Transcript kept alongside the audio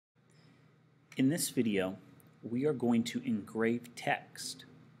In this video, we are going to engrave text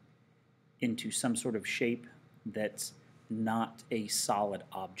into some sort of shape that's not a solid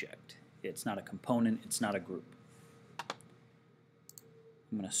object. It's not a component, it's not a group.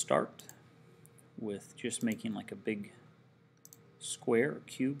 I'm going to start with just making like a big square or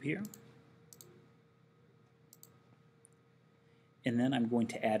cube here. And then I'm going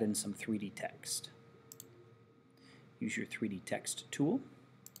to add in some 3D text. Use your 3D text tool.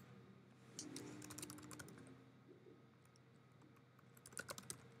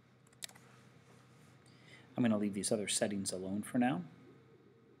 I'm going to leave these other settings alone for now.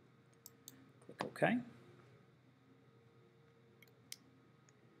 Click OK.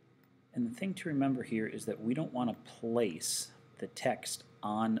 And the thing to remember here is that we don't want to place the text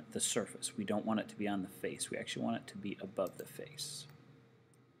on the surface. We don't want it to be on the face. We actually want it to be above the face.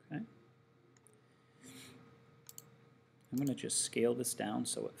 Okay. I'm going to just scale this down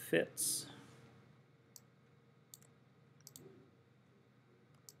so it fits.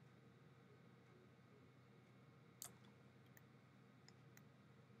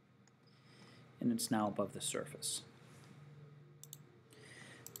 And it's now above the surface.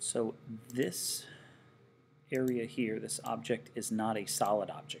 So this area here, this object, is not a solid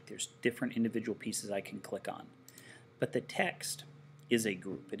object. There's different individual pieces I can click on. But the text is a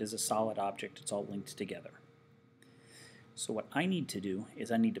group. It is a solid object. It's all linked together. So what I need to do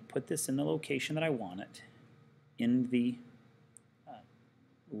is I need to put this in the location that I want it, in the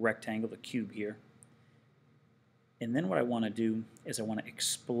rectangle, the cube here. And then what I want to do is I want to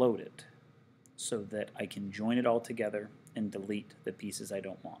explode it so that I can join it all together and delete the pieces I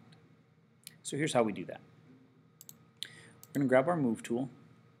don't want. So here's how we do that. We're going to grab our move tool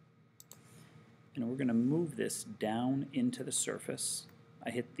and we're going to move this down into the surface.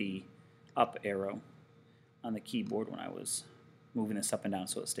 I hit the up arrow on the keyboard when I was moving this up and down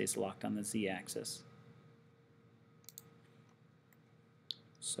so it stays locked on the Z-axis.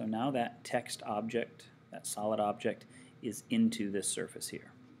 So now that text object, that solid object, is into this surface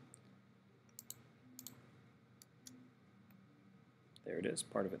here. There it is,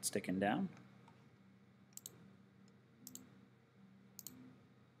 part of it sticking down.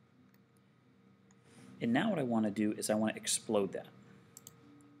 And now what I want to do is I want to explode that.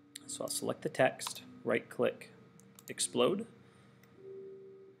 So I'll select the text, right click, explode.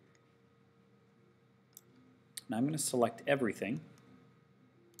 Now I'm going to select everything,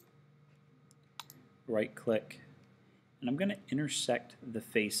 right click, and I'm going to intersect the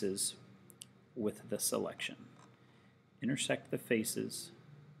faces with the selection. Intersect the faces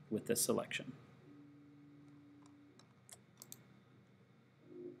with the selection.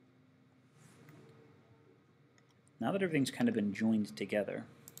 Now that everything's kind of been joined together,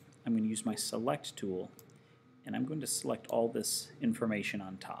 I'm going to use my select tool and I'm going to select all this information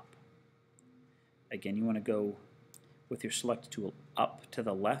on top. Again, you want to go with your select tool up to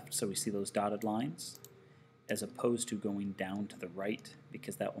the left so we see those dotted lines, as opposed to going down to the right,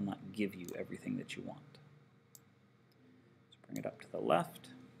 because that will not give you everything that you want. Bring it up to the left,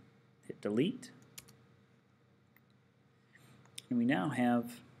 hit delete, and we now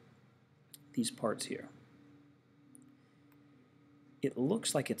have these parts here. It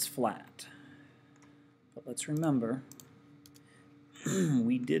looks like it's flat, but let's remember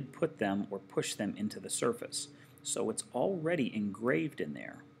we did put them or push them into the surface, so it's already engraved in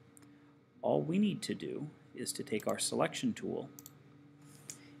there. All we need to do is to take our selection tool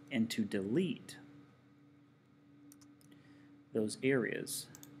and to delete those areas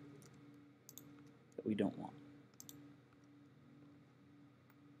that we don't want.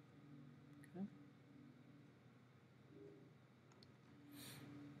 Okay.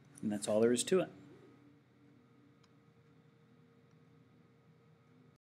 And that's all there is to it.